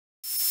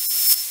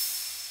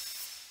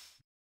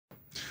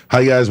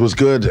Hi guys, what's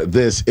good?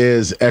 This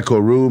is Echo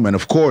Room, and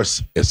of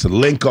course, it's the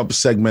link-up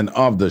segment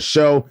of the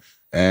show.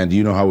 And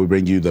you know how we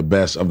bring you the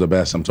best of the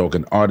best. I'm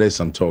talking artists,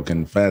 I'm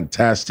talking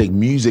fantastic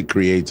music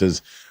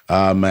creators,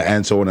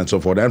 and so on and so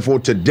forth. And for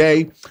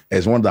today,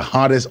 is one of the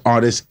hottest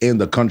artists in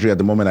the country at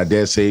the moment, I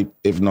dare say,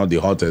 if not the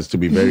hottest, to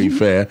be very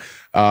fair.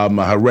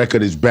 Her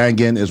record is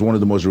banging. It's one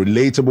of the most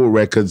relatable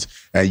records,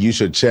 and you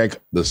should check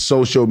the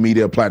social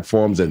media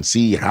platforms and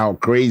see how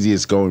crazy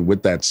it's going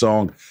with that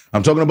song.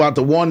 I'm talking about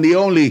the one, the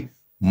only,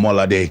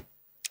 Lade.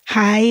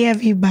 Hi,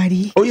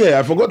 everybody. Oh yeah,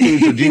 I forgot to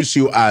introduce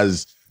you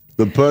as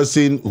the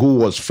person who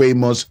was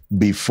famous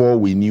before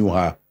we knew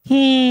her. Did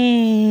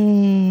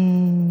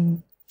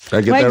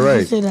I get Why that did right?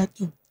 you say that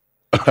too?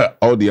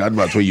 All the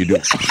adverts where you do.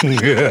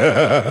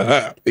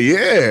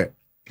 Yeah.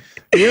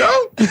 You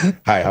know?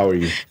 Hi, how are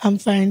you? I'm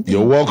fine.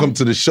 You're welcome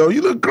to the show.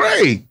 You look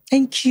great.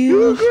 Thank you. You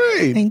look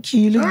great. Thank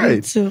you. You look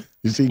good too.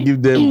 You see,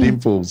 give them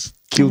dimples.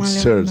 Cute Come on,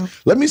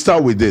 stirs. Let me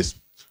start with this.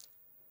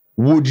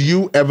 Would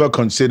you ever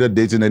consider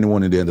dating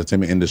anyone in the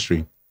entertainment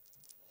industry?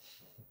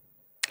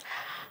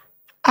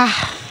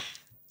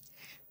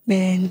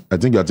 Man. I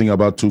think you're thinking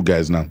about two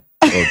guys now.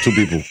 Or two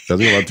people. You're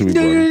thinking about two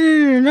people.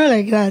 No, not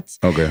like that.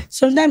 Okay.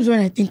 Sometimes when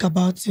I think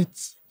about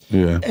it,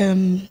 Yeah.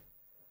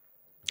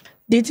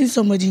 dating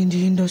somebody in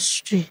the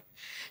industry,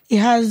 it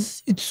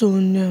has its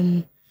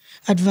own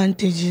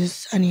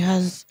advantages and it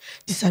has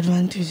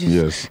disadvantages.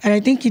 Yes. And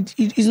I think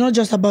it's not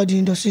just about the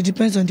industry. It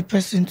depends on the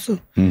person too.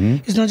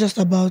 It's not just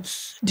about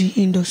the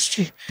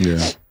industry.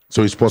 Yeah.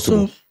 So it's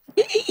possible. So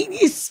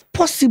it's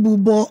possible,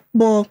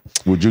 but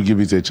Would you give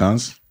it a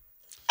chance?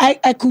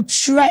 I could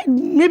try.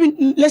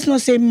 Maybe let's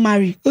not say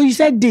marry. Oh, you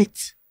said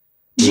date.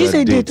 Did you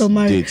say date or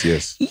marry? Date,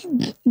 yes.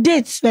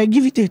 Date, like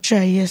give it a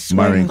try. Yes.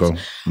 Marrying, go.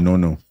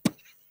 No.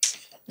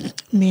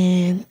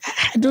 Man,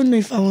 I don't know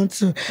if I want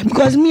to,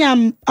 because me,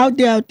 I'm out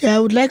there. I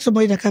would like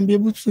somebody that can be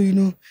able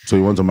to, So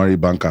you want to marry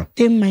banker?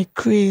 tame my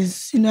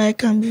craze. I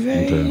can be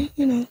very,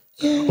 yeah.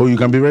 Oh, you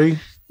can be very?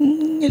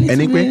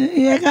 Anyway?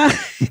 Yeah,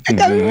 I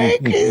can be very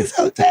crazy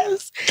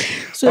sometimes.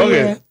 So,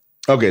 Okay. yeah.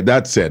 Okay,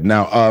 that's it.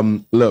 Now,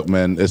 look,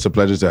 man, it's a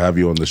pleasure to have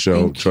you on the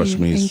show. Thank Trust you,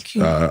 me. thank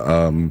you.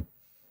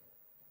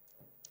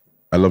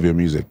 I love your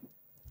music,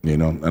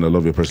 and I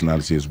love your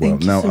personality as well.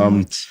 Thank you Now, so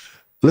much.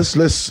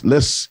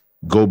 let's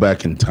go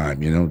back in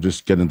time,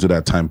 just get into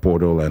that time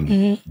portal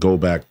and go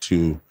back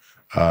to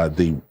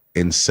the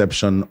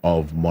inception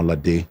of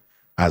Lade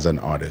as an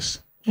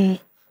artist.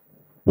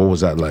 What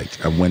was that like,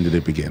 and when did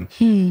it begin?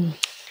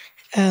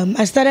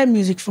 I started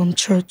music from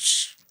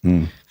church.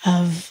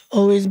 I've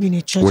always been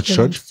a church. Which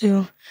church?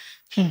 Still.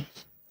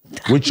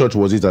 Which church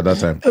was it at that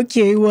time?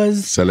 Okay, it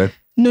was... Cele?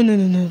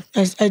 No.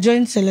 I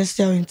joined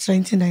Celestial in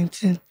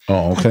 2019.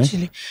 Oh, okay.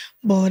 Actually.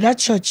 But that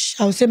church,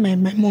 I would say my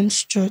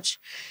mom's church,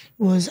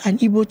 was an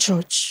Igbo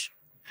church.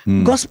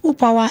 Gospel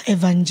Power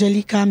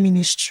Evangelical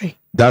Ministry.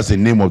 That's the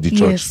name of the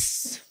church?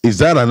 Yes. Is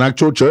that an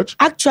actual church?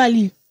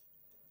 Actually,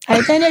 I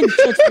attended the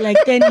church for like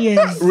 10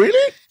 years.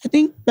 Really? I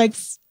think like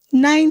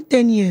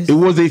 9-10 years. It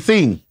was a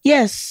thing?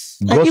 Yes.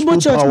 Like Gospel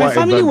Igbo church. Power My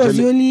family was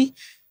the Evangelical- only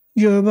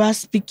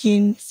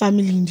Yoruba-speaking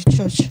family in the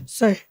church.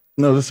 Sorry.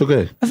 No, that's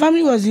okay. My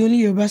family was the only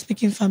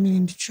Yoruba-speaking family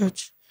in the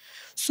church.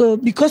 So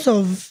because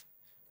of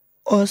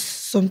us,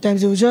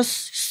 sometimes they will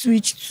just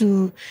switch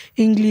to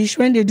English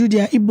when they do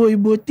their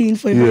Igbo thing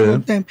for a very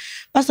long time.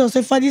 Pastor will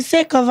say, for the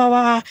sake of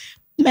our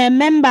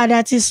member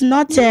that is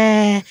not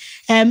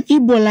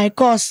Igbo like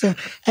us,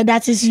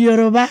 that is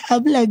Yoruba,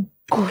 I'll be like,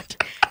 God,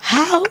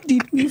 how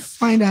did we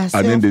find ourselves?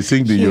 And then they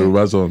sing the here?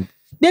 Yoruba song.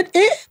 Then,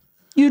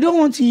 you don't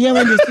want to hear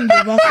when they sing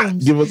Yoruba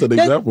songs. Give us an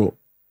example.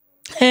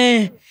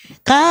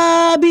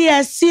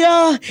 Kábíyèsí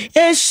o,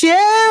 ẹ ṣé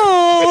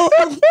o.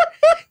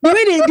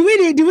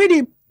 The way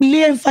they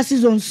lay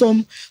emphasis on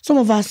some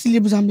of our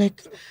syllables, I'm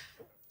like,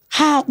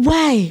 how?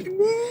 Why?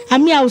 I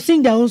mean, I will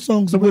sing their own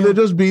songs. But Well. they're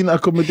just being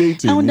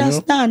accommodating. I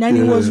understand, and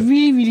it was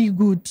really, really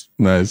good.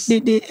 Nice.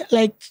 They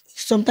like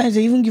sometimes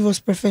they even give us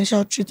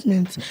preferential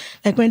treatment.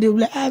 Like when they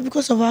will like,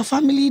 because of our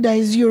family that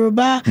is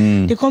Yoruba,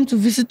 they come to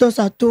visit us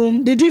at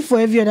home. They do it for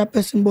every other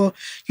person, but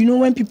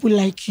when people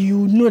like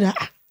you know that,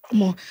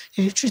 come on,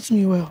 they treat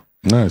me well.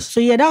 Nice. So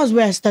yeah, that was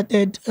where I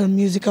started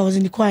music. I was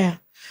in the choir.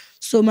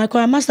 So my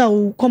choir master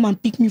will come and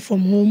pick me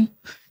from home,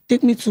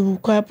 take me to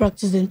choir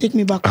practice, then take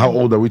me back How home.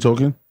 old are we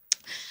talking?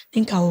 I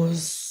think I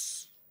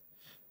was,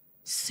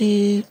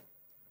 maybe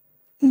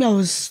I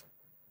was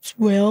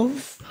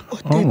 12 or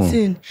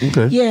 13.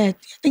 Okay. Yeah, I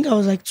think I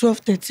was like 12,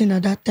 13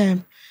 at that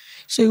time.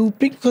 So he would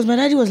pick, because my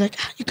daddy was like,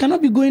 you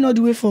cannot be going all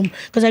the way from,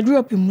 because I grew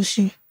up in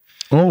Mushi.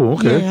 Oh,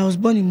 okay. Yeah, I was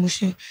born in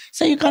Mushi.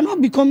 So you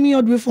cannot be coming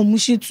all the way from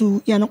Mushi to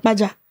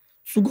Yanokpaja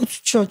to go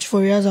to church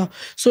for rehearsal.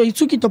 So he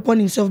took it upon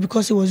himself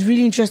because he was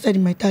really interested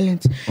in my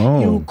talent. Oh.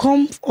 He would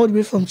come all the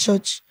way from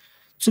church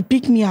to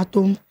pick me at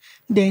home,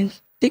 then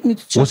take me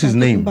to church. What's his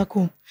and take me name? back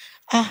home.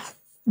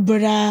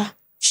 Brother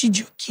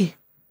Chijoke.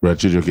 Right,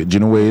 Chijoke. Do you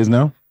know where he is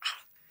now?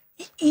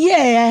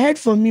 Yeah, I heard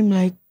from him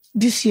like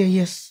this year,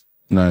 yes.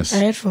 Nice. I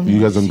heard from you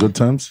him guys this on good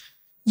year. terms?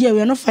 Yeah,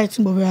 we are not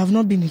fighting, but we have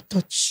not been in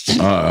touch.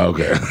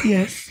 Okay.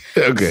 Yes.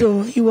 Okay.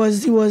 So he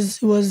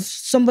was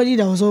somebody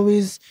that was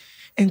always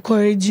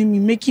encouraging me,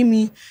 making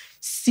me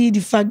see the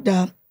fact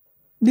that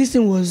this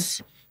thing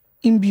was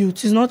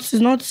inbuilt.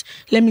 It's not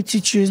let me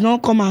teach you. It's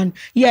not come and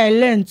I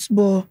learned,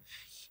 but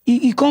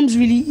it comes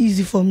really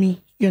easy for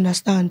me. You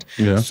understand?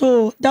 Yeah.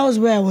 So that was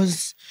where I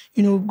was,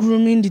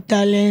 grooming the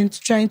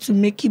talent, trying to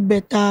make it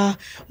better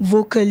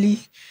vocally.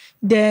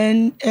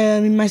 Then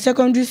in my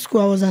secondary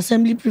school, I was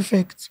assembly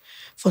prefect.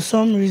 For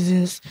some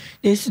reasons,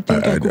 they used to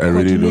think I could really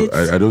coordinate.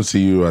 don't. I don't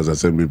see you as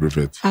assembly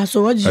prefect.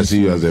 So what did you I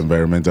see you as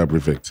environmental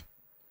prefect.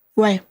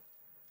 Why?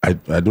 I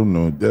don't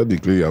know. They'll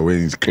declare your way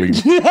is clean.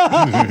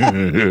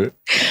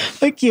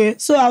 Okay,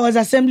 so I was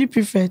assembly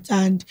prefect,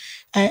 and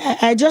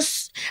I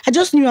just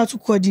knew how to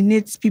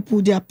coordinate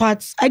people, their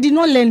parts. I did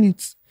not learn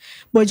it,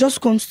 but it just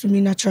comes to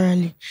me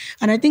naturally.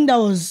 And I think that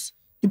was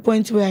the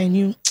point where I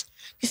knew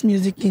this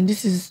music thing,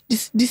 this is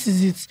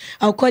it.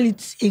 I'll call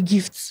it a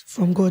gift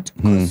from God,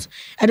 because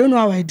I don't know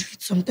how I do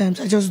it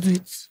sometimes. I just do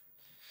it.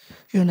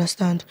 You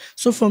understand?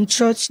 So from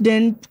church,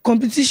 then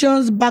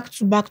competitions back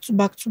to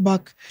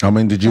back. How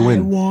many did you win?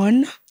 I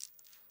won.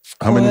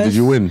 How many did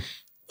you win?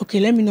 Okay,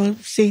 let me not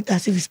say it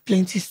as if it's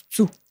plenty. It's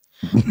 2.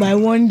 But I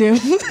won them.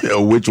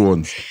 Which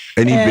ones?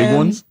 Any big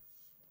ones?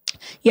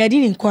 Yeah, I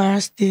did in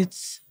Kwara State,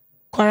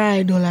 Kwara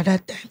Idol at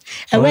that time.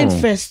 I went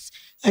first.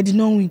 I did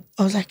not win.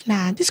 I was like,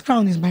 nah, this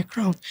crown is my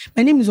crown.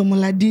 My name is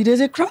Lade. There's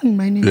a crown in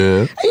my name.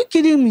 Yeah. Are you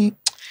kidding me?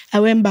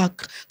 I went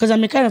back because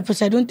I'm a kind of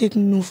person, I don't take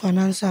no for an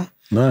answer.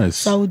 Nice.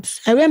 So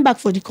I went back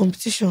for the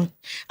competition.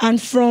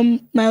 And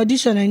from my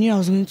audition, I knew I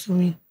was going to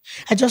win.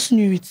 I just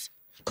knew it.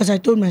 Because I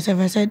told myself,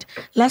 I said,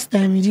 last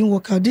time it didn't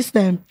work out. This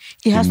time,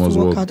 it has to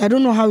work out. I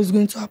don't know how it's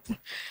going to happen,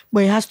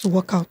 but it has to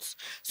work out.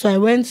 So I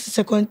went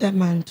second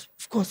time and,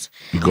 of course,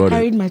 I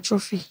carried my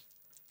trophy.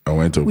 I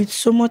went to. With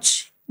so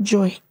much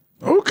joy.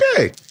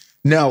 Okay.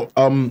 Now,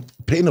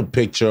 paint a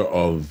picture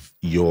of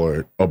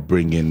your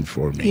upbringing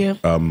for me.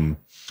 Yeah.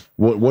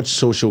 What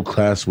social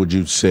class would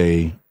you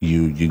say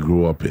you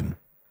grew up in?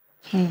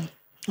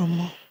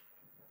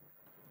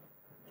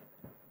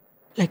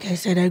 Like I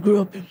said, I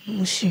grew up in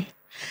Mushi.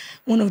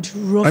 One of the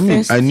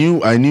roughest. I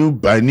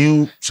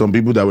knew some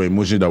people that were in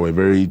Mushi that were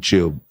very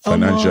chill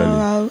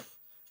financially.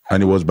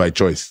 And it was by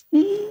choice.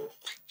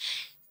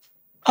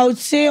 I would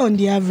say on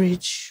the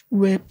average,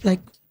 we're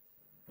like,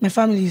 my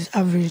family is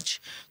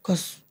average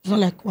because it's not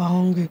like we're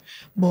hungry,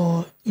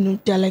 but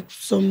there are like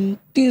some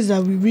things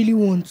that we really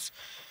want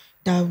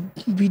that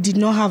we did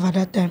not have at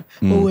that time,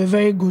 but we're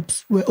very good.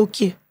 We're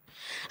okay.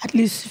 At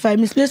least if I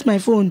misplace my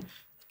phone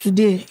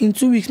today, in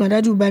 2 weeks, my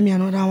dad will buy me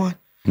another one.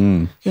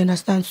 You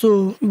understand?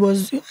 So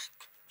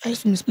I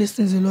used to misplace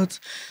things a lot.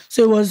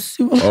 So it was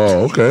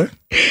oh, okay.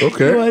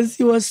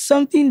 It was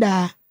something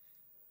that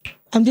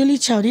I'm the only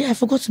child. Yeah, I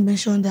forgot to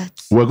mention that.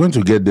 We're going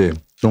to get there.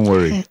 Don't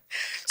worry.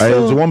 I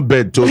have one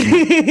bed told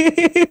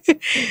me.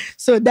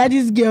 So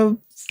daddy's girl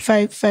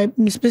five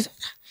misplaced.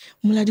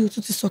 Muladi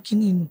is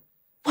sucking in.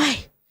 Why?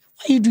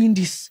 Why are you doing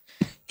this?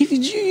 If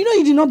you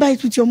did not buy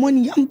it with your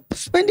money, I'm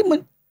spending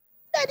money.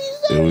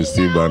 They will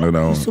still buy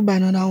another one. Still buy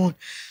another one.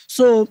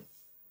 So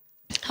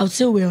I would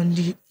say we're on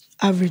the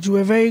average.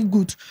 We're very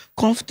good,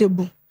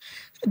 comfortable.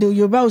 The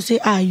Yoruba will say,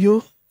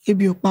 yo,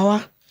 ebi your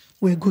power.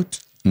 We're good.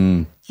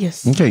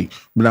 Yes. Okay.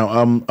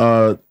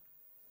 Now,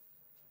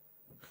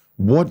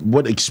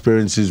 what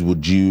experiences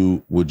would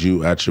you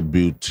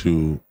attribute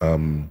to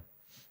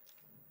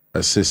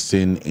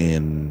assisting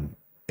in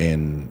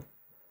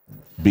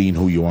being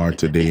who you are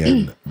today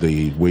and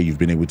the way you've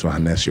been able to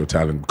harness your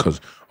talent? Because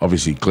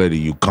obviously, clearly,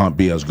 you can't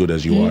be as good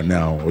as you are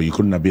now, or you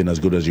couldn't have been as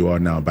good as you are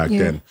now back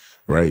then,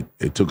 right?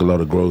 It took a lot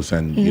of growth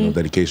and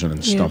dedication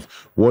and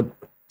stuff. What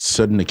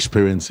certain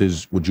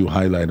experiences would you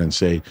highlight and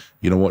say,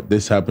 you know what,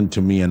 this happened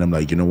to me, and I'm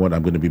like, you know what,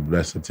 I'm going to be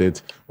blessed at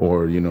it,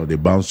 or they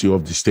bounce you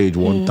off the stage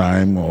one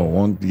time,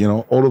 or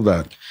all of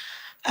that.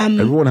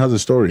 Everyone has a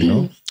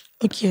story,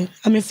 Okay,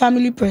 I'm a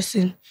family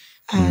person,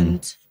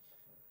 and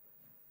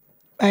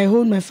I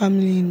hold my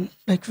family in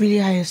like really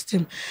high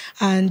esteem.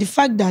 And the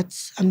fact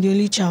that I'm the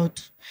only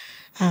child,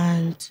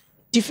 and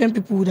different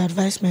people would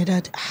advise my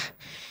dad,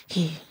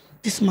 hey,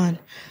 this man,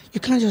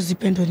 you can't just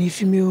depend on a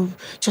female,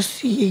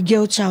 just a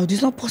girl child.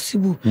 It's not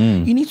possible.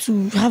 You need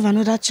to have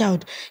another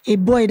child, a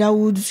boy that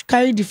would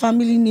carry the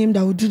family name,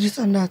 that would do this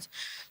and that.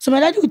 So my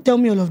daddy would tell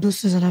me all of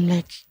those things, and I'm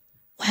like,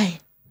 why?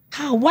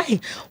 How? Why?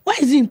 Why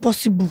is it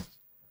impossible?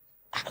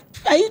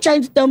 Are you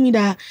trying to tell me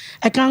that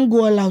I can't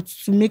go all out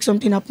to make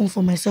something happen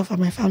for myself and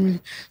my family?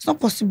 It's not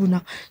possible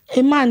now.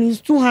 A man, his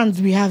 2 hands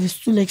we have, his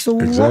 2 legs. So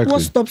what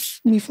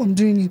stops me from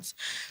doing it?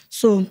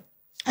 So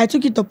I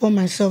took it upon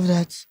myself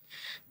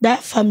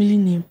that family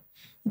name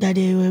that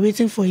they were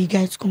waiting for a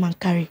guy to come and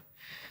carry,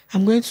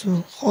 I'm going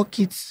to hawk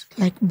it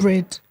like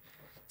bread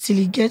till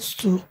it gets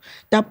to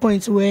that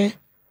point where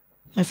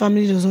my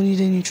family doesn't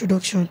need any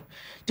introduction.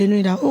 They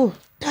know that, oh,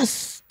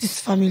 that's this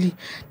family,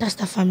 that's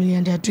that family,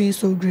 and they're doing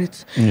so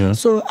great. Yeah.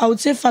 So I would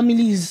say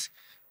family is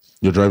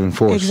your driving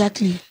force.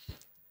 Exactly.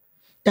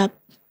 That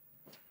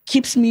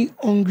keeps me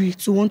hungry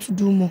to want to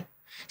do more.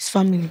 It's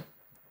family.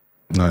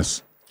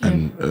 Nice.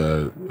 And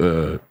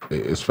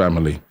it's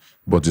family.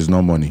 but it's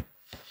not money.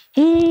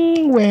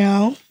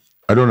 Well,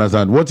 I don't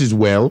understand. What is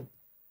well?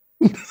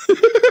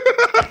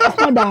 it's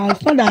not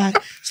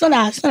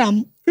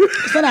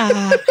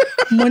that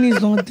money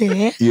is not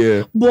there.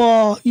 Yeah.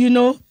 But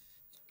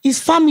it's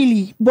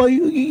family. But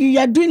you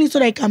are doing it so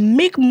that you can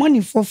make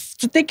money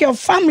to take care of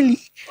family.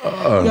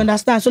 You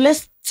understand? So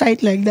let's tie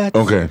it like that.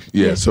 Okay.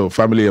 Yeah. So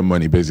family and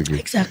money, basically.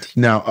 Exactly.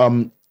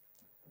 Now,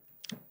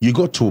 you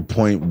got to a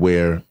point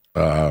where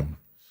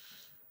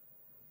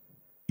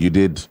you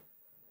did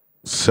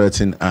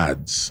certain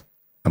ads.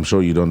 I'm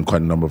sure you done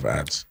quite a number of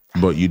ads,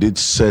 but you did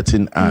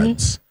certain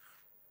ads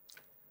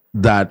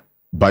that,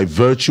 by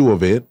virtue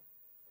of it,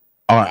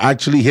 are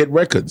actually hit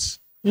records.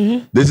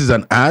 This is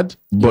an ad,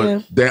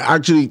 but they're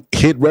actually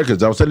hit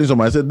records. I was telling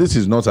someone, I said, this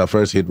is not our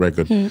first hit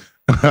record.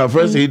 Our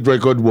first hit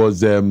record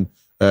was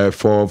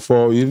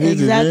for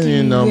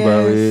exactly,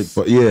 number yes.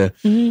 8. Yeah.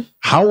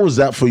 How was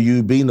that for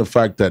you, being the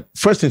fact that,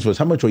 first things first,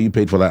 how much were you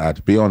paid for that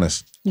ad? Be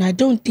honest. I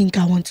don't think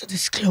I want to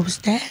disclose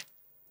that.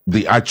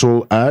 The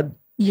actual ad?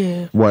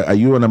 Yeah. Why, are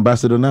you an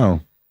ambassador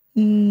now?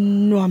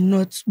 No, I'm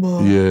not,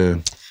 but yeah.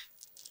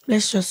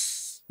 Let's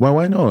just...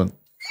 Why not?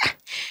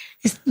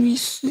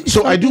 It's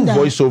so I do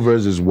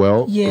voiceovers as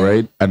well,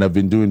 right? And I've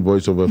been doing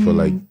voiceover for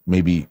like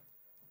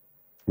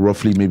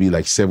roughly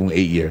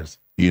 7-8 years.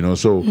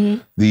 So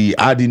the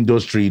ad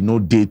industry, no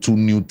day too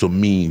new to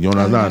me. You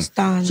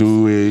understand? So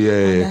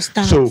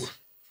Understand. So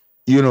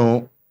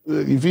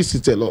if you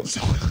sit a lot,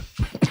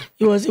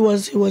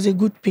 it was a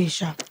good pay,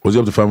 sha. Was he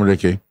up to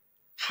 500K?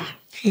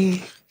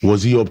 Hey.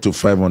 Was he up to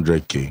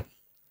 500K?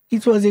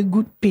 It was a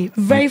good pay,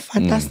 very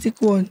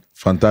fantastic one.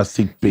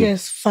 Fantastic pay.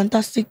 Yes,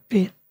 fantastic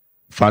pay.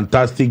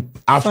 Fantastic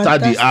after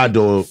the ad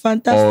or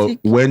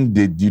when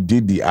you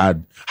did the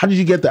ad? How did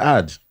you get the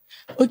ad?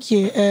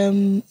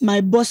 Okay,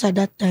 my boss at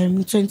that time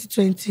in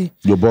 2020.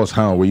 Your boss,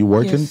 how? Were you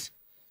working?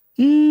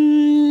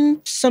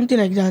 Yes. Something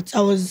like that.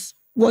 I was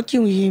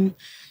working with him,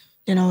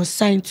 then I was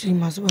signed to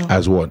him as well.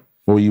 As what?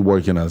 What were you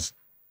working as?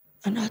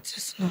 An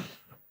artist now.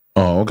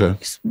 Oh, okay.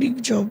 It's a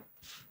big job.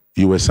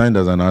 You were signed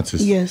as an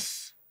artist?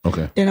 Yes.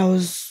 Okay. Then I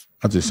was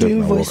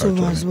doing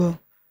voiceover as well.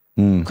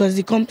 Because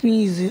the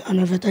company is an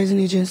advertising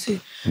agency.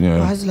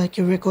 Yeah. It has like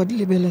a record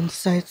label on the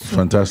site. So,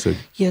 fantastic.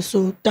 Yeah,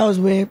 so that was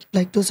where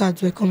like those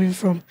ads were coming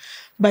from.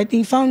 But I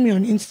think he found me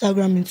on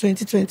Instagram in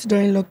 2020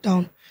 during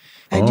lockdown.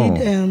 I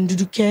did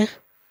Duduke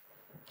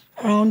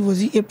around,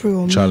 was it April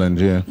or May?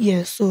 Challenge, yeah.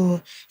 Yeah,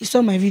 so he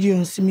saw my video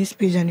on Simi's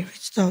page and he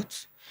reached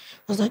out.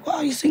 I was like, wow,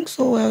 you sing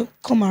so well.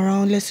 Come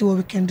around, let's see what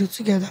we can do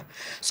together.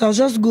 So I was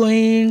just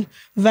going,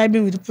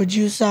 vibing with the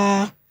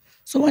producer.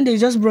 So one day he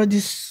just brought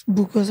this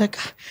book. I was like,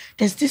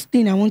 there's this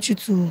thing I want you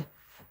to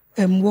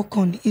work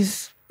on.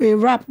 It's a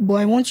rap, but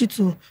I want you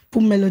to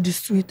put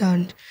melodies to it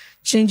and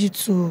change it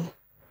to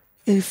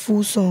a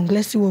full song.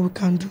 Let's see what we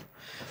can do.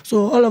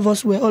 So all of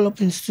us were all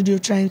up in the studio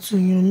trying to,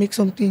 make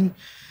something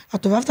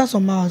out of. After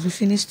some hours, we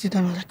finished it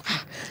and I was like,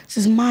 this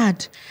is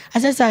mad. I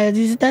said, sir,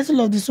 this is the title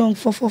of the song,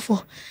 444.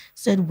 He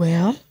said,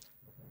 well,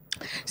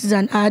 this is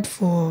an ad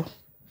for,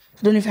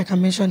 I don't know if I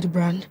can mention the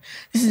brand.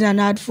 This is an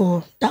ad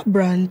for that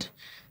brand.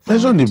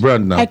 Mention the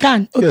brand now. I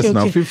can. Okay, yes, okay.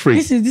 Now feel free.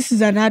 This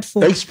is an ad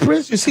for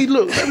Express. You see,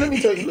 look, let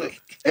me tell you, look,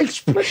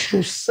 express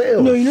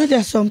yourself. No,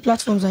 there's some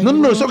platforms.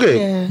 No, it's okay.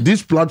 Yeah.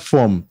 This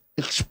platform,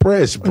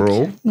 Express, bro.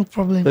 Okay, no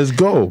problem. Let's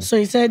go. So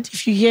he said,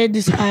 if you hear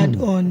this ad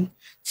on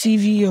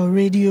TV or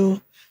radio.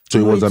 So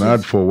it was an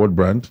ad for what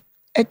brand?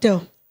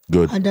 Etel.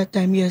 Good. At that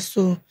time, yes.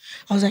 So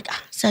I was like,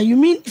 sir, you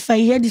mean if I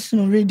hear this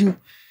on radio,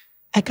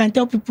 I can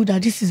tell people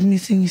that this is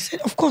missing? He said,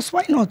 of course,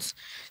 why not?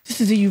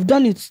 This is it. You've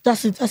done it.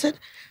 That's it. I said,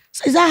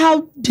 so is that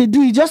how they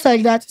do it? Just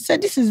like that? He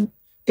said, this is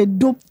a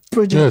dope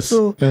project. Yes,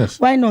 so yes.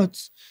 Why not?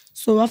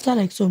 So after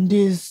like some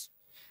days,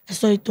 I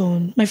saw it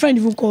on. My friend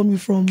even called me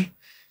from,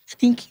 I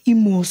think,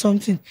 Imo or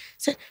something.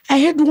 Said, I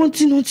heard one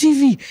thing on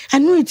TV. I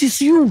know it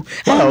is you.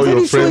 Why are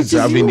your friends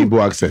having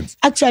Igbo accents?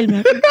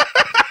 Actually,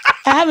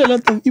 I have a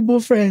lot of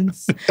Igbo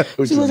friends.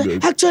 She was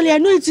like, actually, I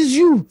know it is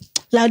you.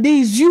 Lade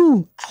is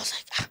you. I was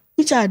like,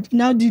 which ad?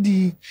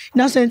 He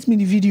now sent me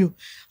the video.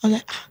 I was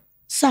like,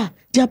 sir,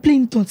 they are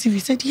playing it on TV. He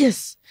said,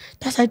 yes.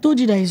 I told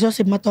you that it's just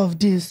a matter of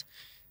days.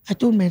 I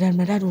told my dad.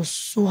 My dad was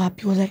so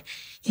happy. He was like,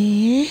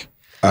 eh?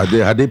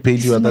 Had they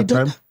paid you at that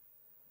time?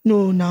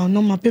 No,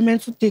 my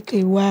payments would take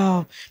a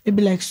while.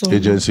 Maybe like some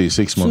agency,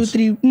 6 months.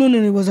 2, 3. No,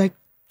 it was like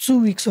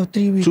 2 weeks or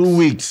 3 weeks. 2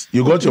 weeks.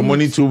 You got your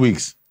money 2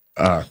 weeks.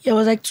 Yeah, it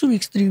was like 2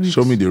 weeks, 3 weeks.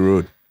 Show me the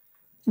road.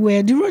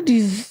 Where the road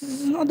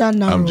is not that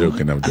narrow. I'm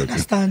joking.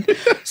 Understand?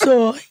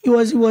 So he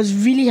was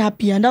really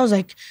happy, and that was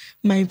like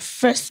my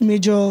first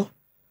major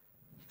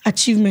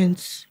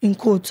achievement in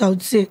quotes, I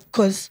would say,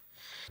 because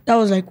that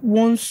was like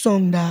one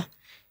song that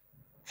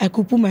I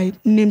could put my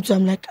name to.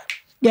 I'm like,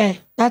 yeah,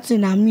 that's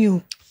in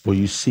Amio. But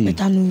you see,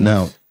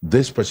 now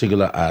this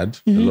particular ad,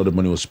 a lot of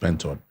money was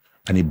spent on,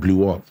 and it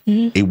blew up.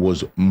 It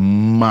was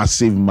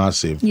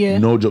massive. Yeah.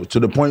 No joke. To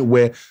the point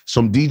where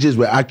some DJs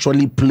were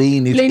actually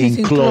playing it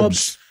in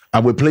clubs.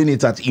 And we're playing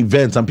it at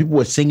events and people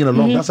were singing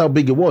along. That's how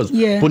big it was.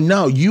 Yeah. But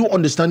now, you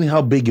understanding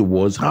how big it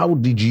was, how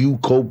did you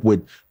cope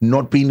with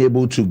not being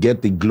able to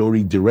get the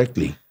glory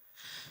directly?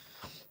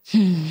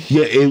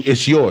 Yeah,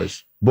 it's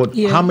yours. But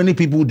how many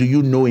people do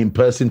you know in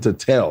person to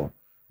tell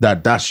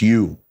that that's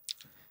you?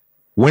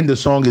 When the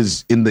song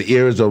is in the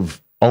ears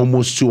of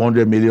almost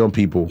 200 million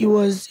people. It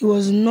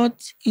was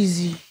not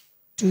easy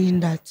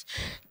doing that.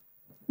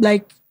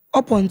 Like,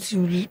 up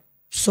until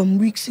some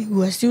weeks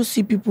ago, I still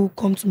see people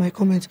come to my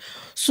comments.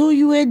 So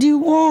you were the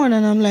one,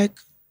 and I'm like,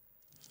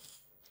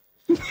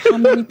 how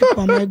many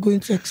people am I going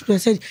to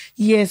express? I said,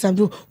 yes, I'm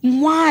doing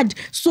mad,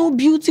 so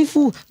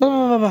beautiful, blah,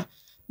 blah, blah, blah.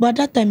 But at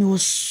that time, it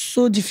was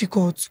so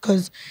difficult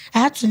because I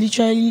had to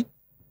literally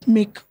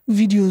make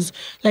videos.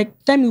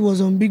 Like, time it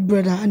was on Big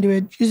Brother and they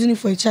were using it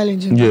for a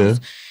challenge. And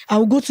I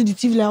would go to the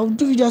TV, like, I would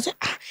do videos, say,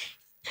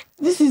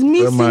 this is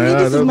me,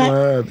 this is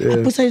my...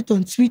 I posted it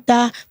on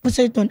Twitter,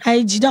 posted it on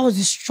IG. That was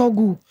the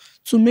struggle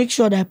to make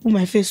sure that I put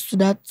my face to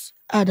that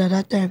ad at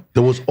that time.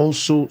 There was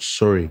also,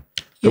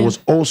 there was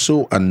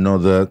also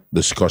another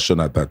discussion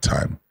at that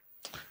time.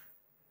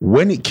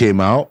 When it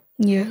came out,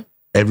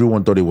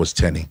 everyone thought it was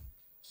Teni.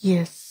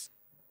 Yes.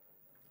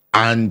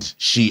 And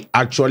she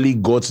actually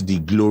got the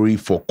glory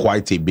for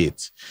quite a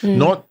bit.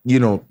 Not,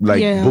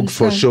 booked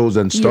for shows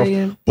and stuff,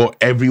 but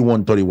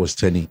everyone thought it was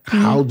Teni.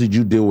 How did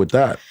you deal with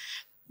that?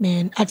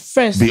 Man, at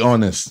first... Be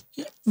honest.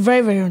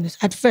 Very, very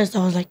honest. At first,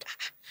 I was like,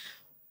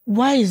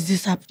 why is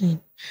this happening?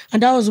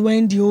 And that was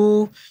when the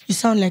whole "you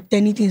sound like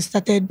Teni" thing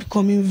started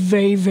becoming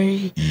very,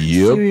 very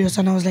serious.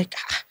 And I was like,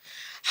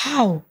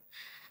 how?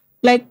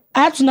 Like,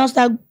 I had to now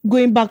start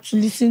going back to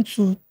listen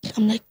to...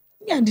 I'm like,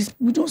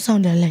 we don't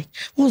sound alike.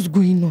 What's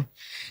going on?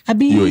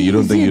 You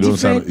don't think you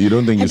sound alike?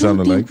 I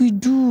don't think we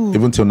do.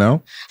 Even till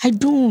now? I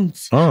don't.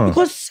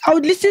 Because I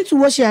would listen to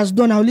what she has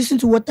done. I would listen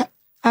to what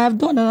I have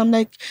done. And I'm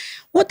like,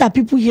 what are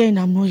people hearing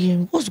I'm not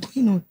hearing? What's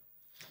going on?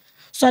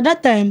 So at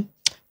that time,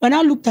 when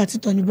I looked at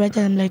it on the bright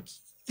side, I'm like,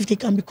 if they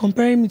can be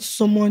comparing me to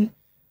someone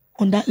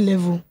on that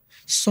level,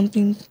 it's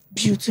something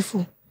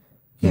beautiful.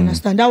 You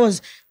understand? That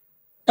was,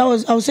 I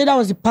would say that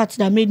was the part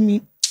that made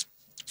me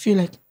feel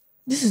like,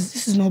 this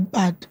is not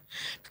bad,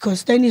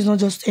 because Teni is not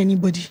just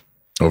anybody.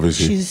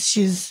 Obviously,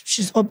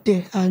 she's up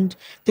there, and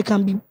they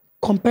can be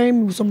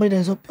comparing me with somebody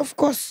that's up. Of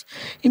course,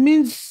 it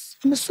means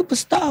I'm a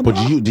superstar. But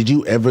did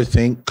you ever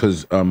think?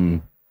 Because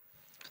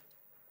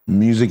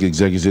music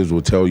executives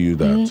will tell you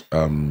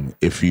that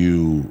if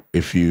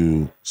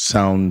you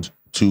sound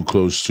too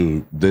close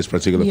to this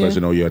particular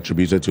person, or you're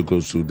attributed too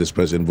close to this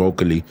person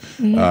vocally,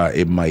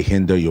 it might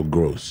hinder your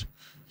growth.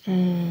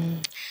 I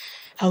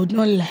would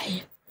not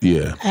lie.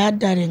 Yeah, I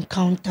had that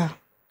encounter,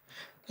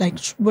 like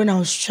when I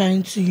was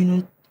trying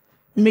to,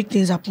 make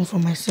things happen for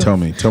myself.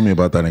 Tell me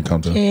about that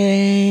encounter.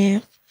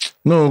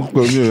 No,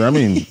 I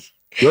mean,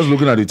 just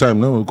looking at the time.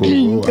 No,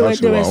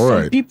 there were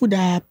some people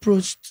that I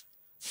approached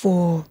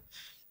for,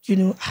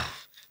 I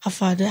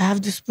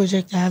have this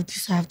project, I have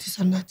this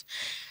and that,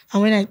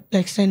 and when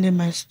I send them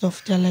my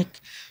stuff, they're like,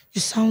 you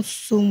sound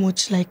so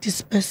much like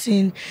this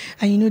person,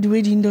 and the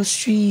way the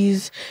industry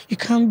is, you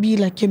can't be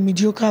like a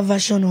mediocre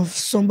version of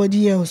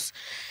somebody else.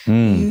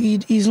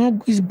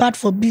 It's bad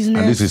for business.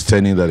 And this is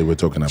Teni that we're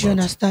talking about. Do you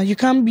understand?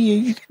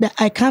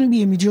 I can't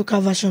be a mediocre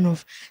version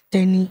of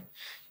Teni.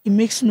 It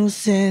makes no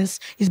sense.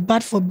 It's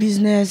bad for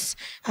business,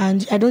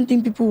 and I don't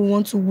think people will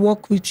want to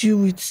work with you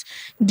with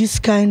this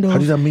kind of... How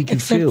did that make you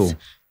feel?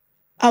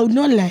 I would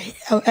not lie.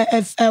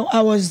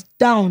 I was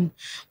down.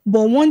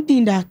 But one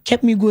thing that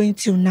kept me going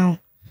till now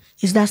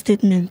is that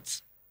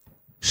statement.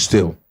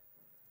 Still.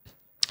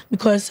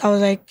 Because I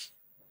was like,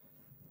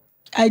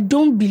 I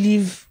don't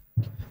believe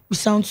we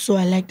sound so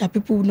alike that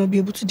people would not be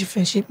able to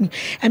differentiate me.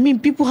 I mean,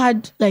 people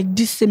had like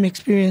this same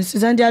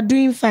experiences and they are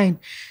doing fine.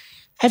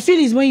 I feel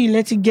it's when you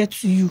let it get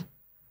to you,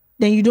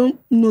 then you don't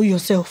know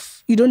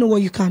yourself. You don't know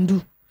what you can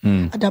do.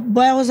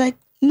 But I was like,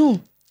 no,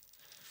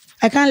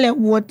 I can't let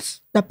what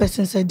that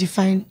person said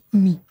define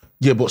me.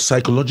 Yeah, but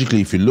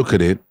psychologically, if you look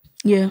at it,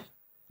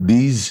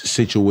 these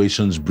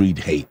situations breed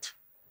hate.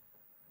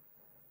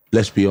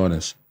 Let's be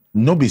honest.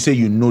 Nobody say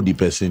you know the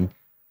person,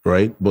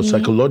 right? But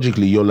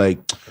psychologically, you're like,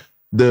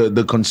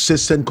 the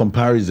consistent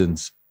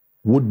comparisons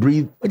would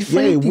breed... But the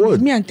funny thing is,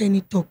 me and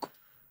Teni talk.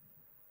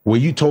 Were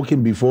you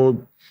talking before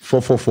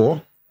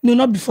 444? No,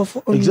 not before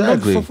 444.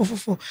 Exactly. Not before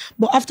 444.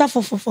 But after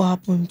 444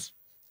 happened,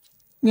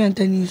 me and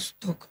Teni used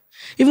to talk.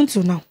 Even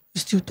till now, we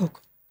still talk.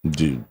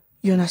 Dude.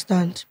 You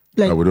understand?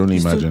 Like, I would only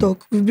imagine. We still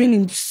talk. We've been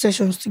in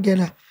sessions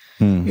together.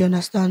 You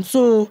understand?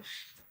 So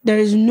there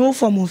is no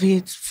form of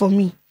hate for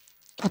me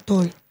at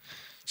all.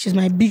 She's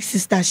my big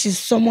sister. She's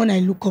someone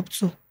I look up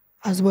to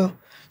as well.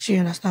 She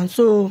understands.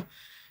 So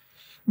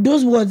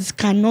those words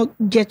cannot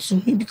get to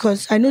me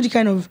because I know the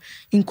kind of,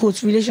 in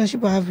quotes,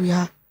 relationship I have with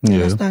her. You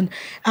understand?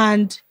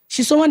 And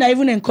she's someone that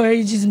even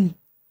encourages me.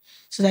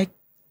 She's like,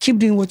 keep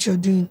doing what you're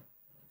doing.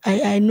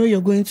 I know you're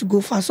going to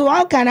go far. So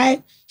how can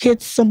I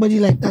hate somebody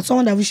like that?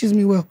 Someone that wishes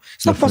me well.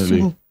 It's not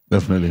possible.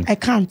 Definitely. I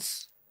can't.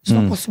 It's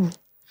not possible.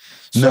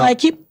 So I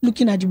keep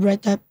looking at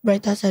the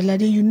brighter side.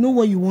 Like, you know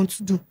what you want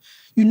to do.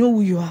 You know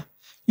who you are.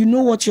 You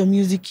know what your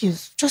music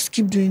is. Just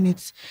keep doing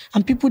it.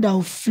 And people that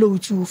will flow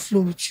with you will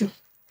flow with you.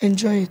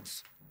 Enjoy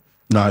it.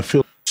 No, I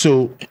feel...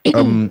 So,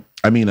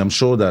 I mean, I'm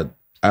sure that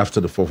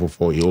after the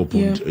 444, it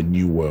opened a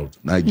new world.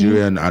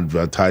 Nigerian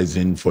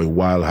advertising for a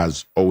while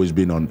has always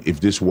been on, if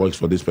this works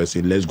for this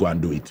person, let's go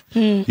and do it.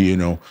 You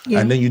know? Yeah.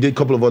 And then you did a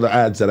couple of other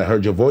ads that I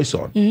heard your voice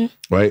on,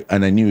 right?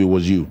 And I knew it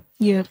was you.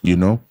 Yeah. You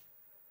know?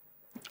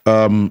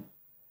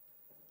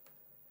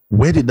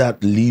 Where did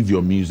that leave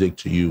your music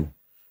to you?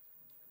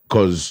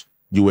 Because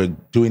you were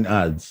doing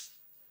ads.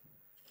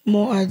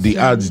 More ads. The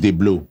ads, they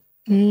blow.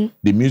 The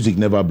music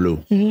never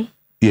blow.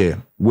 Yeah.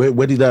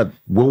 Where did that,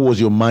 what was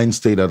your mind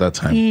state at that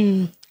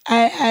time?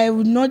 I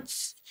would not,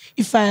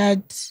 if I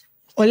had,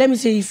 or let me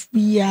say if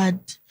we had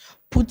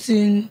put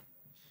in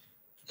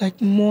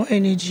like more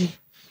energy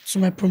to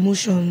my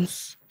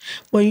promotions,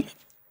 but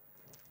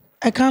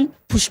I can't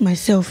push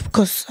myself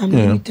because I'm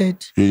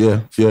limited.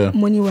 Yeah.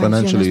 Money-wise,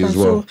 financially as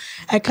well. So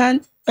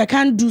I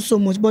can't do so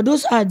much. But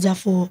those ads are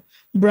for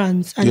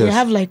brands and they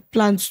have like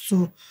plans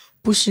to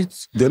push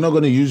it. They're not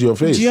going to use your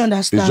face. Do you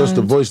understand? It's just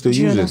the voice they use.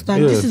 Do you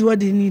understand? This is what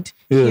they need.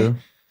 Yeah.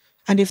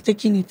 And they've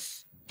taken it.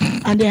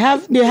 And they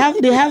have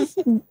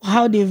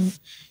how they've,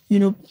 you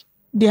know,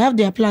 they have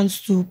their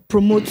plans to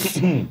promote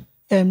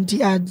the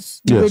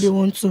ads the way they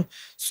want to.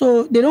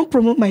 So they don't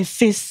promote my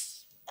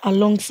face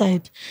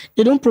alongside.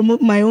 They don't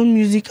promote my own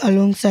music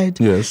alongside.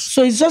 Yes.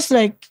 So it's just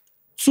like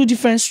two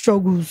different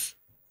struggles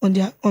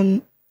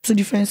on two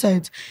different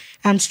sides.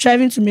 I'm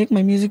striving to make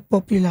my music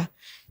popular.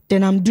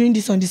 Then I'm doing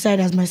this on the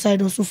side as my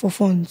side also for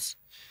funds.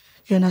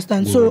 You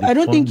understand? So I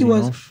don't think it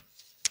was.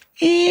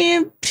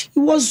 It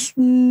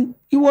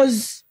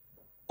was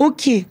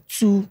okay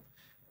to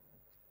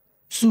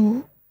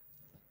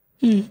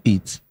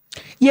eat.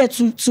 Yeah,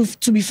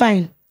 to be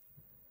fine.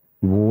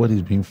 What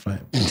is being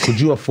fine? Could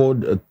you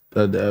afford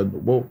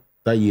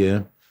that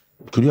year?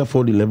 Could you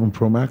afford 11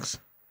 Pro Max?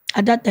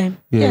 At that time?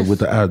 Yeah, yes. with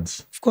the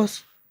ads. Of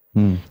course.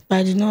 But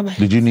I did not buy.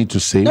 Did you need to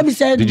save?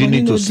 Did you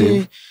need to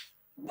save?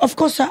 Of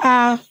course,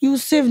 you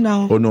save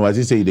now. Oh no, as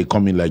you say, they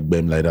come in like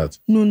BEM like that.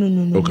 No.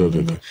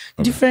 Okay.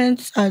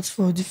 Different ads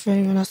for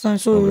different, you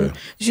understand? So you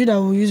should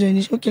have used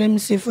any. Okay, let me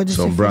say for this.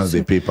 Some brands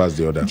they pay past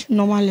the other.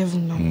 Normal level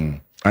now.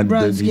 And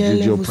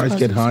did your price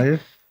get higher?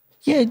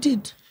 Yeah, it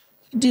did.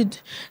 It did.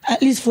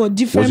 At least for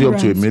different brands.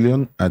 Was it up to $1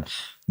 million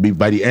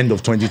by the end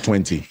of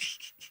 2020?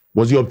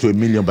 Was he up to $1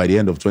 million by the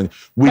end of 20?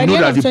 We know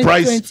that the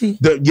price,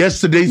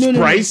 yesterday's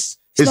price.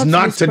 It's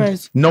not.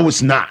 No,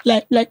 it's not.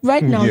 Like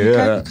right now,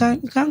 you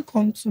can't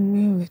come to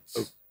me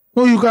with.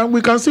 No, you can.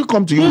 We can still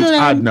come to you with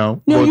ad now.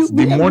 But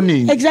the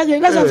money. Exactly.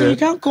 That's what I'm saying. You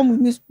can't come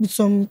with me with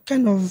some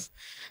kind of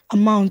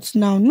amount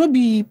now. No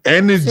be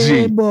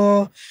energy.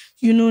 But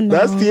you know now.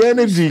 That's the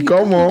energy.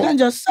 Come on. You can't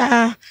just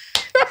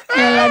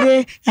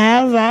Lade, I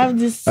have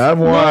this. I have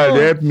one.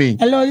 Help me.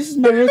 Hello, this is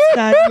my rate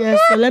card. Yes,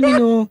 so let me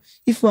know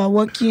if we are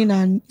working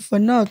and if we're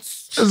not.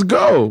 Let's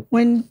go.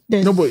 When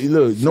there's nobody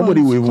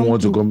will even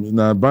want to come.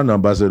 Now, brand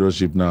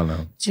ambassadorship now.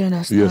 Do you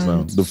understand? Yes,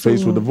 now the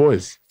face with the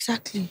voice.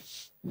 Exactly.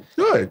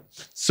 Good.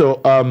 So,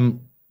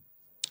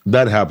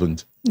 that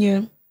happened.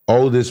 Yeah.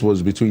 All this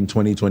was between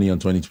 2020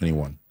 and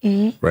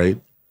 2021, right?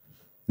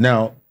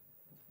 Now,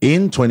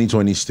 in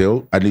 2020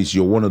 still, at least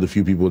you're one of the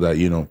few people that,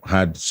 you know,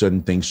 had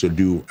certain things to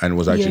do and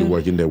was actually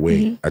working their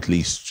way, at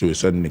least to a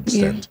certain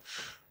extent.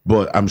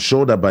 But I'm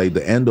sure that by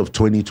the end of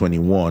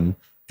 2021,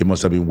 it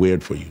must have been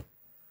weird for you.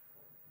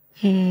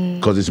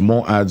 Because it's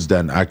more ads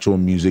than actual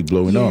music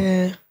blowing up.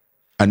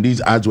 And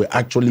these ads were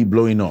actually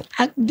blowing up.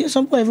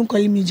 Some people even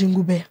calling me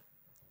Jingle Bear.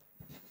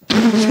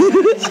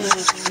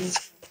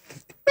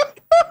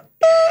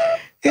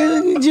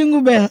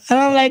 Jingle Bell. And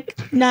I'm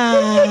like,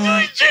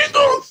 nah.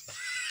 Jingles.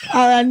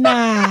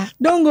 Nah,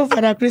 don't go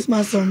for that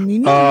Christmas on me.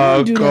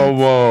 No,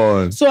 come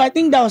on. So I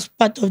think that was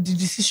part of the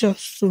decision.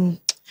 So,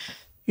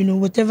 you know,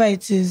 whatever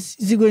it is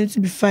it going to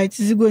be fight?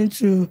 Is it going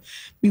to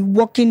be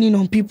walking in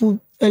on people?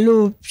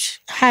 Hello,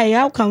 hi,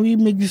 how can we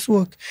make this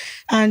work?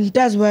 And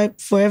that's why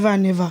forever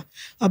and ever,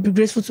 I'll be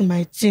grateful to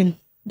my team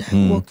that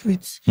I work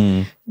with.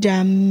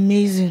 They're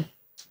amazing.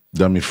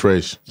 Dami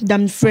Fresh,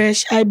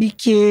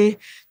 IBK,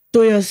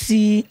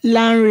 Toyosi,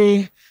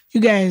 Lanre.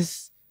 You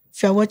guys,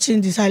 if you're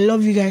watching this, I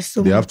love you guys so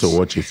much. They have to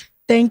watch it.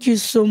 Thank you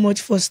so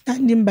much for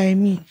standing by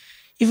me.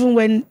 Even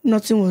when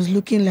nothing was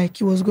looking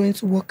like it was going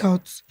to work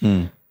out.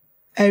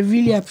 I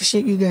really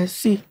appreciate you guys.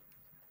 See,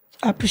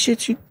 I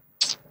appreciate you.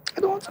 I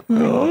don't want to cry.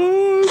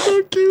 Oh,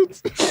 so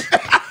cute.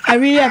 I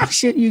really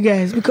appreciate you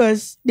guys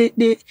because they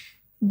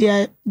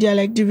are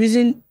like the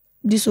reason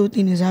this whole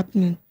thing is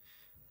happening.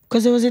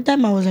 Because there was a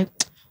time I was like,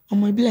 oh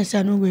my God, I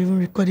said, I'm not going to even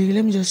record it.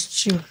 Let me just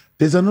chill.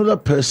 There's another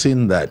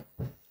person that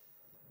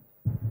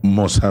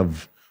must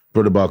have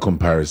brought about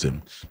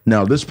comparison.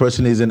 Now, this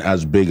person isn't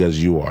as big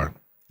as you are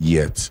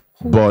yet,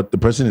 but the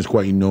person is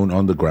quite known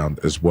on the ground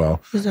as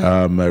well.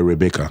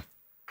 Rebecca.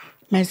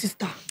 My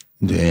sister.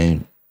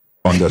 Damn.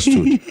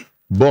 Understood.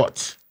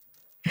 But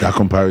that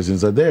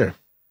comparisons are there.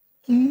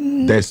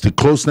 There's the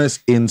closeness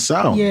in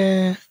sound.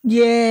 Yeah.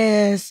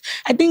 Yes.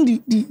 I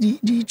think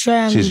the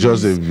triangle. She's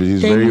just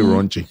she's very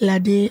raunchy.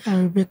 Lade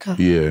and Rebecca.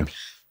 Yeah.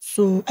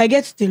 So I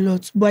get it a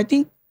lot, but I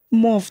think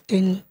more of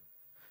Teni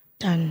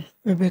than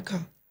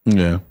Rebecca.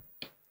 Yeah.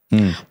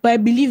 But I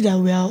believe that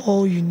we are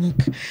all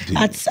unique.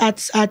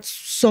 At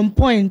some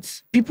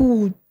point, people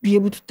will be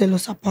able to tell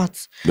us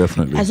apart.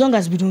 Definitely. As long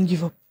as we don't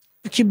give up.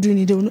 We keep doing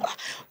it. They will know,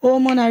 oh,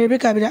 Mona,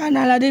 Rebecca, be that,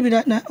 Lade, be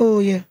that. Oh,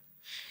 yeah.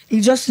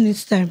 It just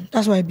needs time.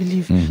 That's what I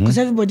believe. Because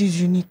everybody is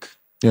unique.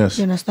 Yes.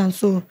 You understand?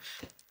 So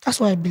that's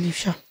what I believe,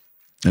 Sha.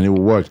 And it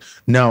will work.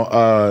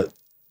 Now,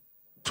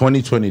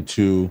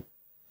 2022,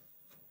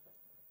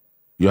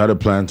 you had a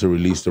plan to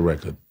release the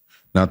record.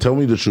 Now, tell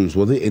me the truth.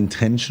 Was it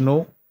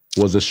intentional?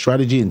 Was the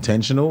strategy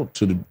intentional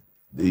to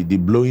the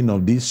blowing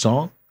of this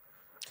song,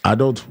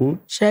 Adulthood?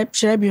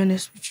 Should I be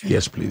honest with you?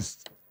 Yes, please.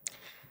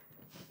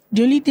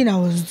 The only thing I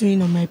was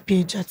doing on my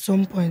page at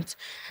some point,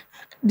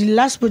 the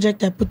last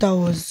project I put out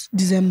was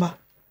December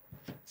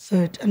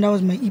 3rd, and that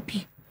was my EP.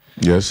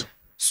 Yes.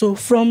 So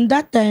from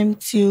that time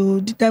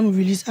till the time we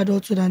released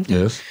Adulthood and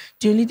yes,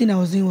 the only thing I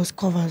was doing was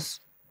covers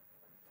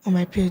on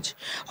my page.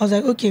 I was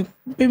like, okay,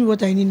 maybe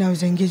what I need now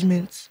is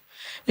engagement.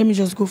 Let me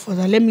just go for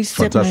that. Let me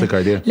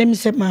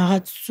set my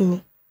heart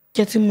to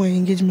getting more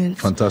engagement.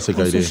 Fantastic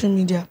on idea. Social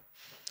media.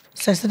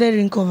 So I started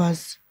doing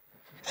covers.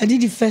 I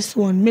did the first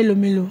one, Melo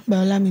Melo by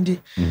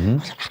Olamide. I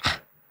was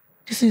like,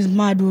 this is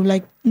mad, bro.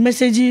 Like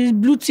messages,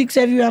 blue ticks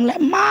everywhere. I'm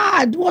like,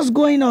 mad, what's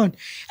going on?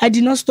 I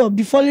did not stop.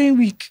 The following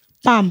week,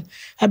 bam,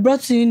 I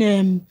brought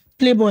in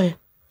Playboy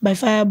by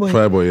Fireboy.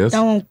 Fireboy, yes.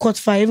 That one caught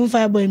fire. Even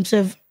Fireboy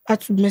himself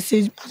had to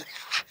message. I was like,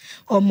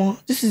 oh man,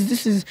 this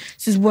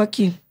is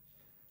working.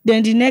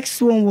 Then the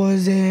next one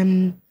was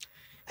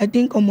I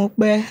think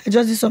Omokbe. I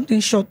just did something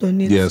short on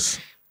it. Yes.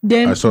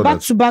 Then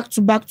back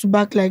to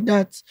back like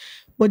that.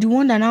 But the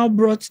one that now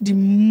brought the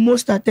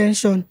most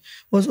attention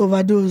was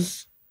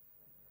Overdose.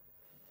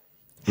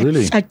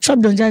 Really? I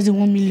chopped on just the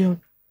 1 million.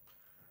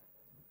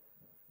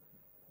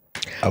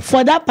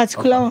 For that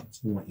particular one.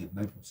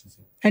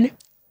 And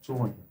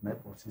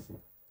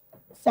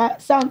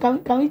sound,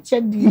 can we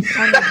check the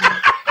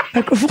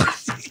microphone?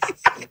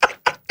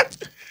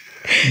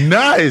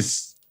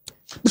 Nice.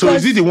 So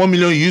is it the 1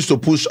 million you used to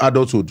push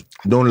Adulthood?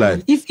 Don't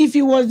lie. If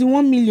it was the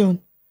 1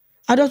 million,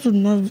 Adulthood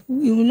it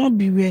will not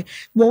be where.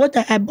 But what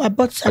I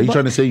bought. Are you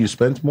trying to say you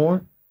spent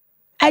more?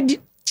 I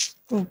did.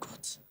 Oh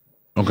God.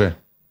 Okay.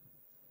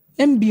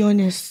 Let me be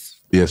honest.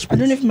 Yes, please. I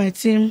don't know if my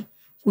team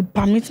would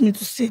permit me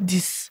to say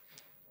this.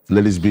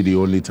 Let this be the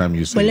only time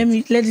you say but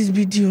it. Let this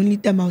be the only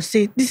time I'll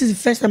say it. This is the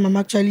first time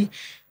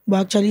we're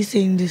actually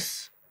saying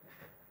this.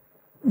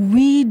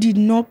 We did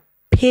not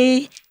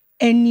pay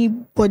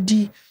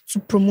anybody to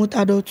promote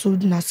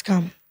Adulthood in a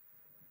scam.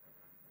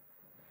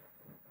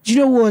 Do you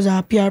know who was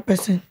our PR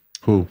person?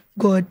 Who?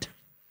 God.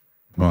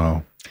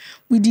 Wow.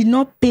 We did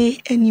not pay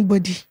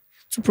anybody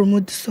to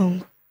promote the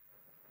song.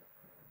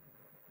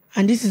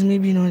 And this is me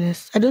being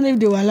honest. I don't know if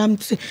they will allow me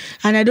to say,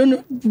 and I don't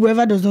know,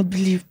 whoever does not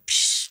believe,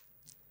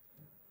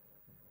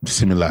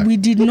 similar. We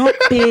did not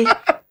pay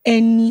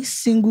any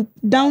single,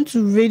 down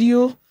to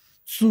radio,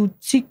 to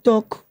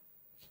TikTok.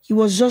 It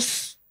was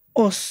just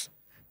us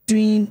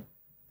doing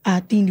our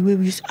thing the way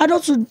we used.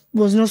 Adulthood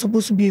was not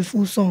supposed to be a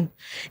full song.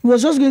 It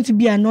was just going to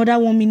be another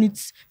 1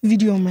 minute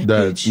video on my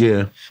page.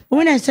 Yeah. But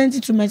when I sent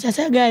it to my, I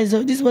said, guys,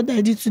 this is what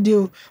I did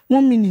today.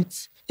 1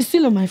 minute. It's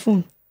still on my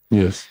phone.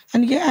 Yes.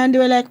 And they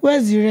were like,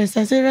 where's the rest?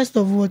 I said, rest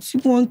of what?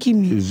 People won't kill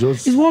me.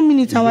 It's 1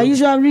 minute, our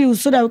usual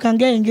reels, so that we can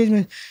get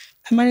engagement.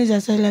 My manager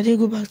said, Lade,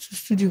 go back to the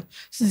studio.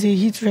 This is a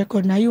hit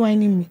record. Now you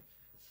whining me.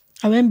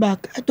 I went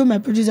back. I told my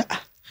producer,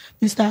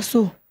 Mr.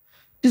 So,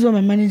 this is what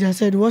my manager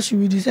said. What should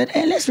we do? He said,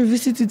 hey, let's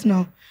revisit it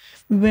now.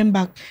 We went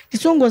back. The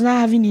song was now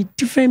having a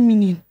different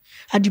meaning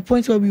at the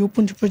point where we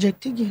opened the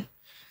project again.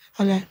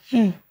 I was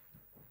like,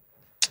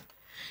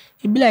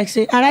 It'd be like,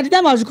 say, and at the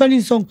time I was recording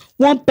the song,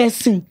 one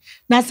person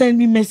now send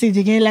me message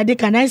again, like,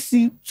 can I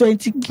see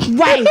 20?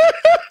 Why?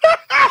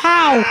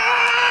 How?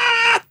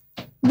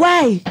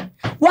 Why?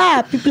 Why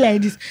are people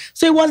like this?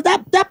 So it was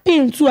that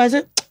pain too. I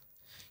said,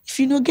 if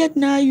you don't get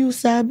now, you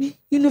sabi.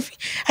 You know,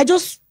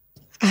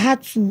 I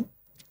had to,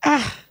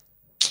 that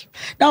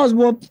was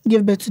what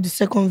gave birth to the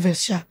second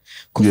verse,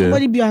 Because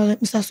somebody be like,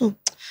 Mr. So,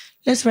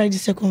 let's write the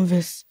second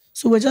verse.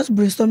 So we're just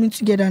brainstorming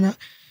together now.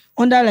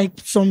 Under like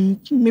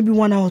maybe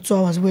 1 hour or 2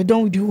 hours, we're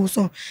done with the whole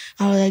song.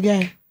 I was like,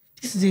 guy,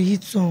 this is a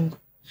hit song.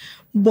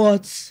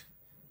 But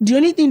the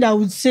only thing that I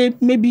would say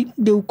maybe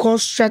they would call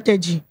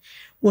strategy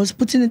was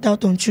putting it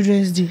out on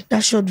Children's Day,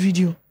 that short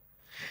video.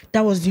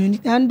 That was the only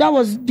thing. And that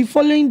was the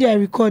following day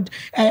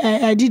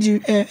I did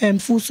the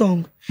full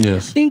song.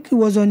 Yes. I think it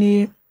was on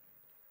a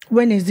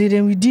Wednesday.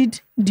 Then we did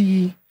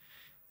the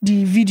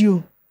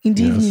video in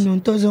the evening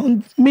on Thursday,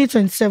 on May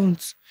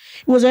 27th.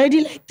 It was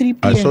already like 3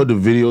 p.m. I saw the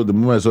video. The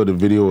moment I saw the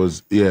video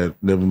was,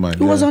 never mind.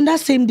 It was on that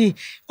same day.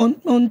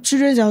 On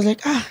Children's, I was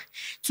like,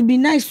 to be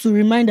nice to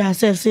remind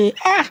ourselves, say,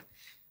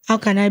 how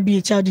can I be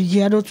a child in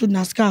here? Adulthood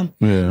na scam.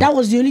 Yeah. That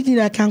was the only thing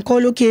that I can call,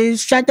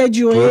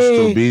 strategy.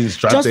 Close to being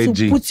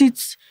strategy. Just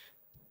to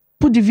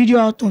put the video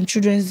out on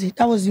Children's Day.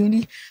 That was the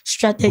only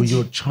strategy.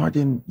 But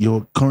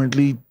you're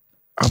currently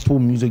Apple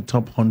Music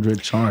Top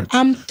 100 charts.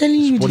 I'm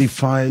telling you,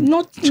 Spotify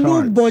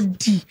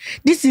nobody.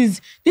 This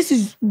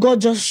is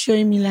God just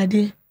showing me,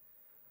 Lade,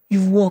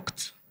 you've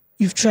worked,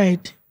 you've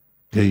tried.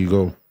 There you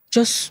go.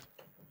 Just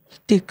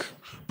take.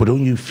 But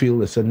don't you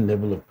feel a certain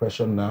level of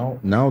pressure now?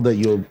 Now that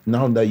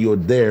you're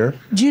there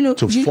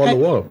to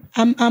follow up?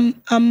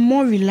 I'm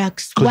more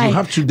relaxed. Because you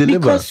have to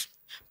deliver.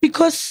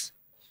 Because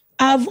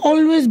I've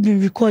always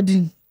been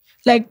recording.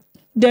 Like,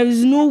 there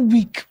is no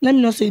week. Let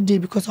me not say day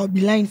because I'll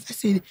be lying if I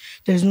say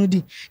there's no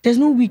day. There's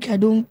no week I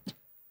don't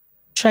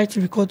try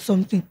to record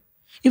something,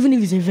 even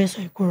if it's a verse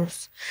or a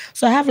chorus.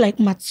 So I have like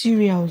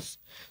materials.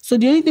 So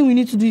the only thing we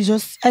need to do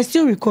is I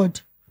still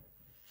record.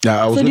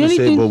 Yeah, I was going to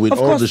say, but with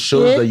all the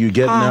shows that you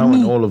get now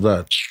and all of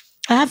that.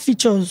 I have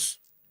features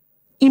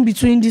in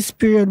between this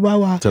period.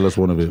 Wow. Tell us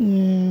one of it.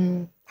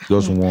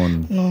 Just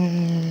one.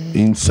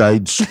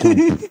 Inside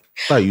scoop.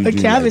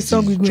 Okay, I have a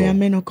song with Goya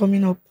Meno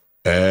coming up.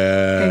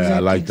 Exactly. I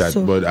like that.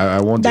 So, but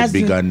I want a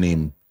bigger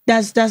name.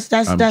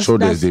 I'm sure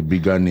there's a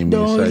bigger name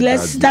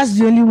inside. That's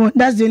the only one.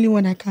 That's the only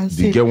one I can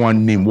say. You get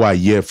one name what I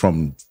hear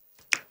from,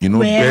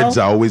 birds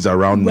are always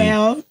around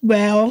me.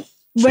 Well.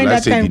 Should I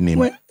say the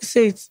name?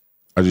 Say it.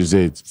 As you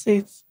say it? Say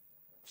it.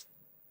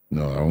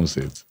 No, I won't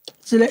say it.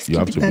 So let's you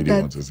keep have to be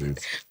the one to say it.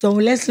 So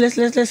let's keep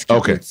it.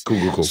 Okay,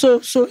 cool.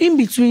 So in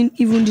between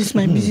even this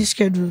my busy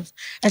schedules,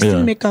 I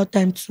still make out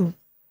time to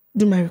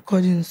do my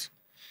recordings.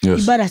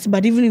 Yes.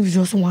 But even if it's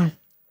just one.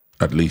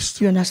 At least.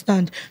 You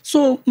understand?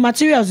 So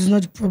materials is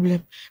not the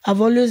problem.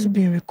 I've always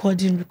been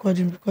recording.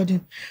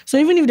 So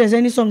even if there's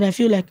any song that I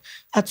feel like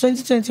at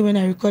 2020 when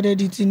I recorded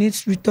it, it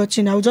needs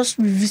retouching, I'll just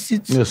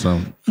revisit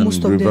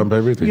most of them.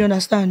 Everything. You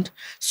understand?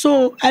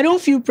 So I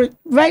don't feel...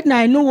 right now,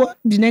 I know what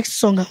the next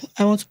song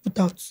I want to put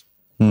out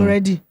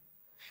already.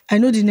 I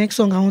know the next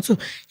song I want to...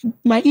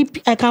 My EP,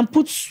 I can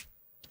put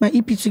my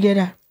EP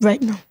together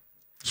right now.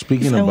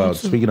 Speaking about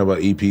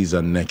EPs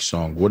and next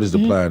song, what is the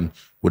plan?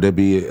 Would there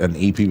be an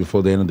EP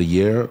before the end of the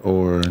year,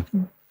 or?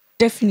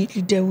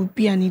 Definitely, there will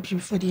be an EP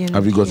before the end.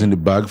 Have you gotten the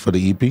bag for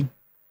the EP?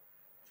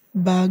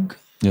 Bag?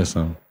 Yes,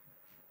 sir.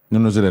 You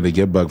know that they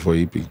get bag for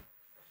EP.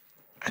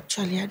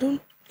 Actually, I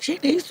don't.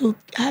 They used to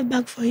have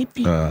bag for EP.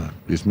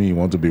 It's me. You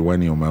want to be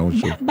whining on my own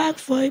show? Bag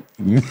for EP.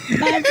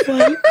 Bag for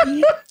EP.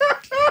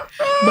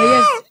 But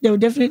yes, there will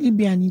definitely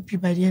be an EP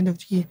by the end of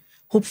the year.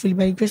 Hopefully,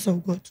 by the grace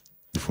of God.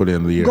 Before the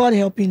end of the year. God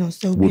helping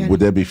us. Would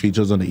there be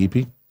features on the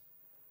EP?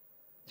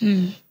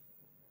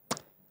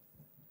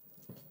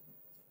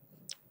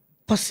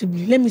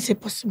 Possibly. Let me say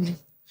possibly.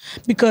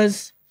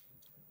 Because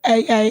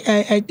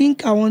I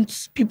think I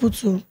want people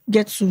to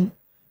get to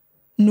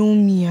know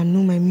me and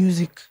know my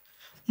music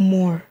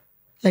more.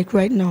 Like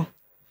right now.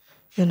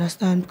 You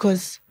understand?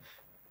 Because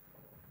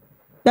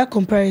that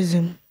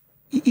comparison,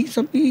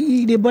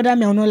 they bother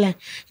me, I'll not lie.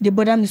 They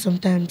bother me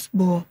sometimes.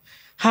 But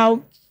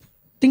how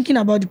thinking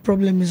about the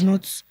problem is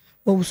not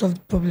what will solve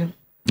the problem.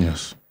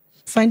 Yes.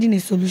 Finding a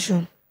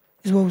solution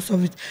is what will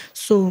solve it.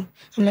 So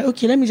I'm like,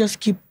 okay, let me just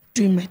keep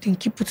doing my thing,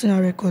 keep putting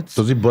out records.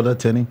 Does it bother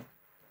Teni?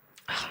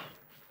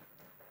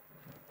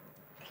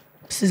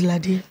 This is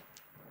Lade.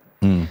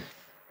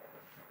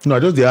 No, I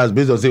just ask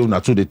based on saying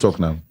una two they talk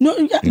now. No,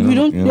 we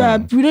don't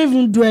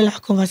even dwell our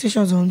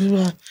conversations on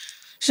this.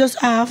 Just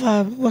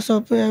what's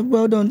up?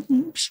 Well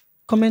done.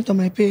 Comment on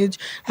my page.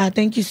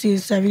 Thank you,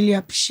 sis. I really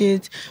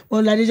appreciate.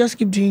 Well, Lade, just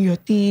keep doing your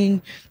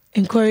thing.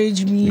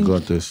 Encourage me. You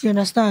got this. You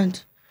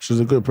understand?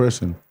 She's a good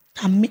person.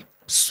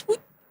 Sweet.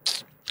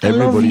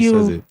 Everybody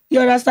says it.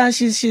 You understand?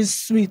 She's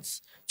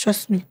sweet.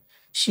 Trust me.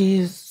 She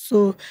is.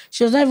 So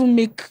she doesn't even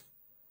make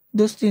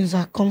those things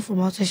that come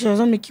from outside. She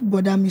doesn't make it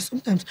bother me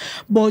sometimes.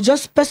 But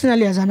just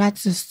personally as an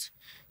artist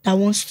that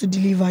wants to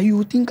deliver,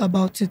 you think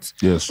about it.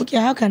 Yes. Okay,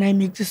 how can I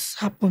make this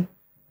happen?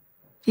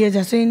 Yes,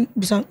 they're saying,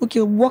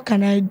 okay, what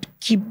can I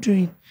keep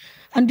doing?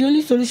 And the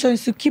only solution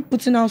is to keep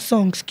putting out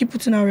songs, keep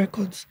putting out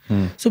records.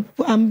 So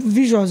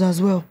visuals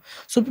as well.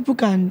 So people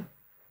can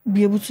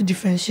be able to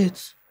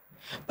differentiate.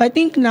 But I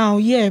think now,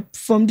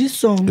 from this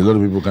song... A lot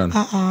of people can.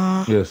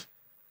 Yes.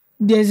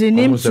 There's a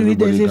name to it,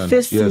 there's a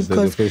face to it,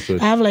 because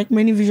I have like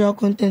many visual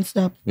contents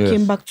that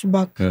came back to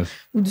back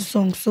with the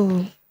song.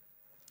 So...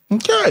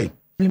 Okay.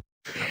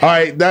 All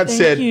right, that's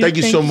it. Thank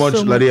you so much,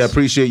 Lade. I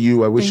appreciate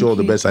you. I wish you all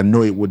the best. I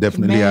know it will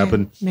definitely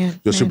happen.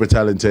 You're super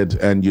talented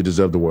and you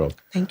deserve the world.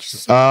 Thank you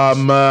so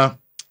much.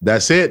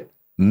 That's it.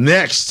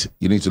 Next,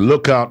 you need to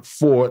look out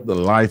for the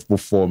live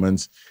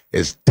performance.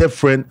 It's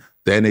different.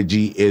 The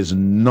energy is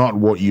not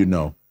what you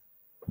know.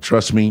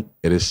 Trust me,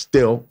 it is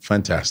still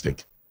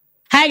fantastic.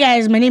 Hi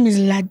guys, my name is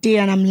Lade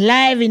and I'm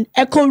live in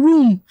Echo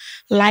Room.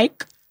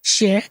 Like,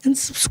 share, and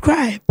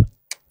subscribe.